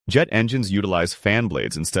Jet engines utilize fan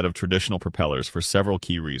blades instead of traditional propellers for several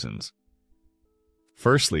key reasons.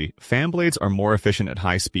 Firstly, fan blades are more efficient at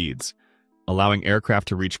high speeds, allowing aircraft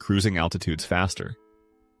to reach cruising altitudes faster.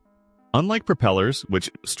 Unlike propellers,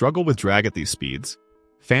 which struggle with drag at these speeds,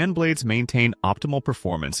 fan blades maintain optimal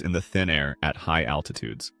performance in the thin air at high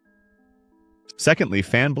altitudes. Secondly,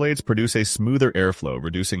 fan blades produce a smoother airflow,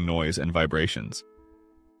 reducing noise and vibrations.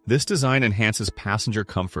 This design enhances passenger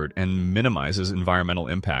comfort and minimizes environmental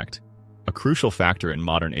impact, a crucial factor in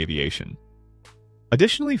modern aviation.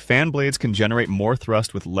 Additionally, fan blades can generate more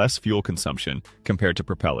thrust with less fuel consumption compared to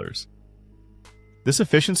propellers. This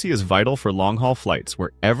efficiency is vital for long-haul flights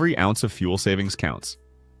where every ounce of fuel savings counts.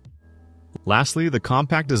 Lastly, the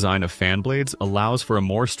compact design of fan blades allows for a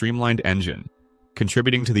more streamlined engine,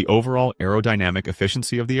 contributing to the overall aerodynamic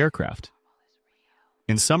efficiency of the aircraft.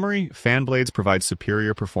 In summary, fan blades provide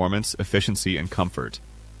superior performance, efficiency, and comfort,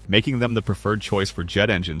 making them the preferred choice for jet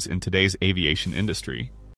engines in today's aviation industry.